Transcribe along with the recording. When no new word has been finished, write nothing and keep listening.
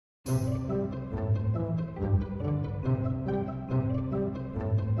A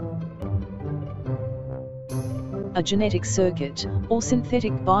genetic circuit, or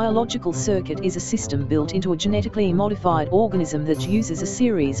synthetic biological circuit, is a system built into a genetically modified organism that uses a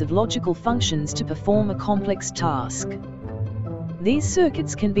series of logical functions to perform a complex task. These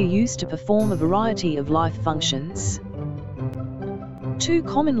circuits can be used to perform a variety of life functions. Two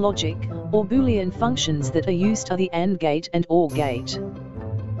common logic, or Boolean functions that are used are the AND gate and OR gate.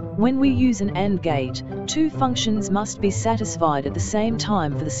 When we use an AND gate, two functions must be satisfied at the same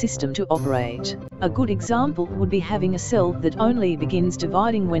time for the system to operate. A good example would be having a cell that only begins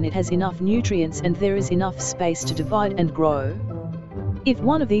dividing when it has enough nutrients and there is enough space to divide and grow. If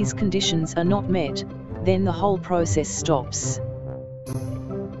one of these conditions are not met, then the whole process stops.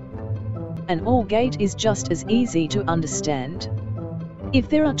 An OR gate is just as easy to understand. If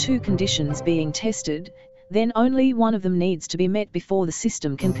there are two conditions being tested, then only one of them needs to be met before the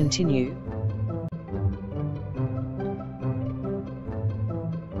system can continue.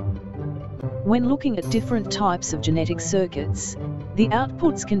 When looking at different types of genetic circuits, the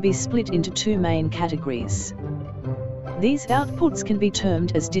outputs can be split into two main categories. These outputs can be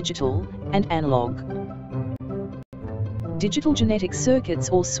termed as digital and analog. Digital genetic circuits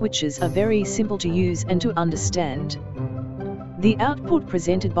or switches are very simple to use and to understand. The output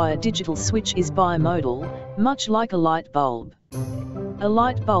presented by a digital switch is bimodal, much like a light bulb. A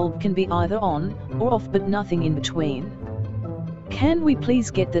light bulb can be either on or off, but nothing in between. Can we please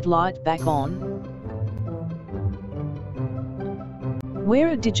get that light back on? Where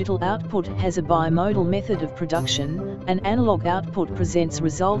a digital output has a bimodal method of production, an analog output presents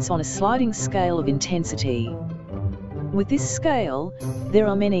results on a sliding scale of intensity. With this scale, there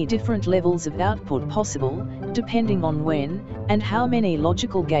are many different levels of output possible, depending on when and how many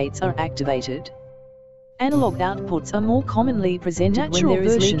logical gates are activated. Analog outputs are more commonly presented when there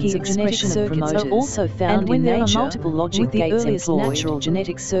is leaky expression of promoters, are also found in nature, there are multiple logic gates employed. Natural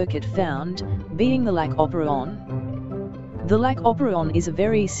genetic circuit found being the lac operon. The lac operon is a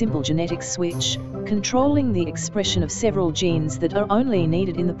very simple genetic switch, controlling the expression of several genes that are only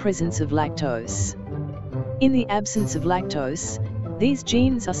needed in the presence of lactose. In the absence of lactose, these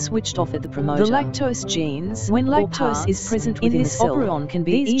genes are switched off at the promoter. The lactose genes, when lactose is present within the cell, operon can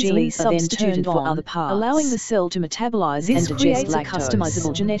be easily substituted for other parts, allowing the cell to metabolize and digest lactose. This creates a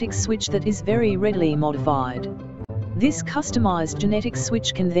customizable genetic switch that is very readily modified. This customized genetic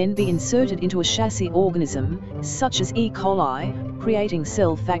switch can then be inserted into a chassis organism, such as E. coli, creating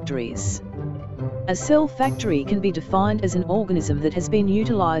cell factories. A cell factory can be defined as an organism that has been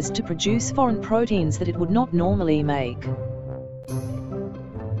utilized to produce foreign proteins that it would not normally make.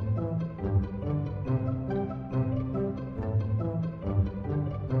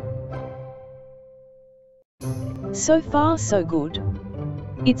 So far so good.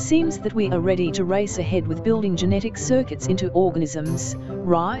 It seems that we are ready to race ahead with building genetic circuits into organisms,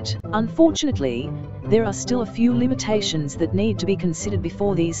 right? Unfortunately, there are still a few limitations that need to be considered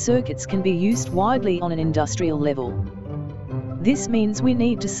before these circuits can be used widely on an industrial level. This means we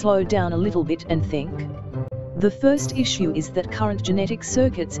need to slow down a little bit and think. The first issue is that current genetic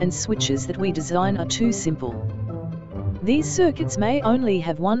circuits and switches that we design are too simple. These circuits may only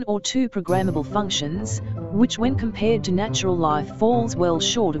have one or two programmable functions, which when compared to natural life falls well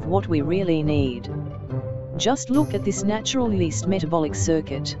short of what we really need. Just look at this natural yeast metabolic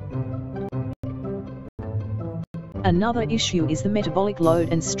circuit. Another issue is the metabolic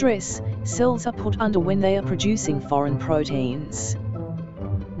load and stress cells are put under when they are producing foreign proteins.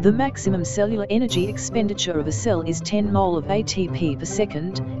 The maximum cellular energy expenditure of a cell is 10 mol of ATP per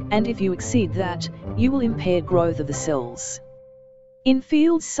second, and if you exceed that, you will impair growth of the cells. In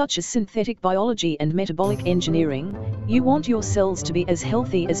fields such as synthetic biology and metabolic engineering, you want your cells to be as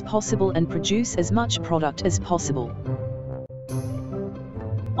healthy as possible and produce as much product as possible.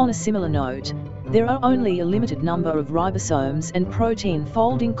 On a similar note, there are only a limited number of ribosomes and protein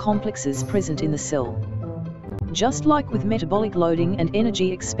folding complexes present in the cell. Just like with metabolic loading and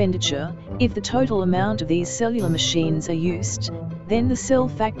energy expenditure, if the total amount of these cellular machines are used, then the cell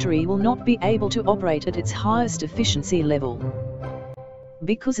factory will not be able to operate at its highest efficiency level.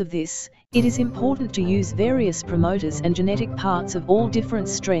 Because of this, it is important to use various promoters and genetic parts of all different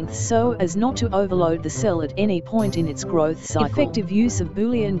strengths so as not to overload the cell at any point in its growth cycle. Effective use of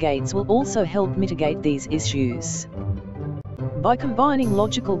Boolean gates will also help mitigate these issues. By combining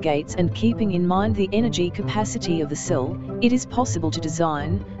logical gates and keeping in mind the energy capacity of the cell, it is possible to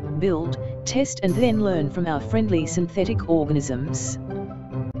design, build, test and then learn from our friendly synthetic organisms.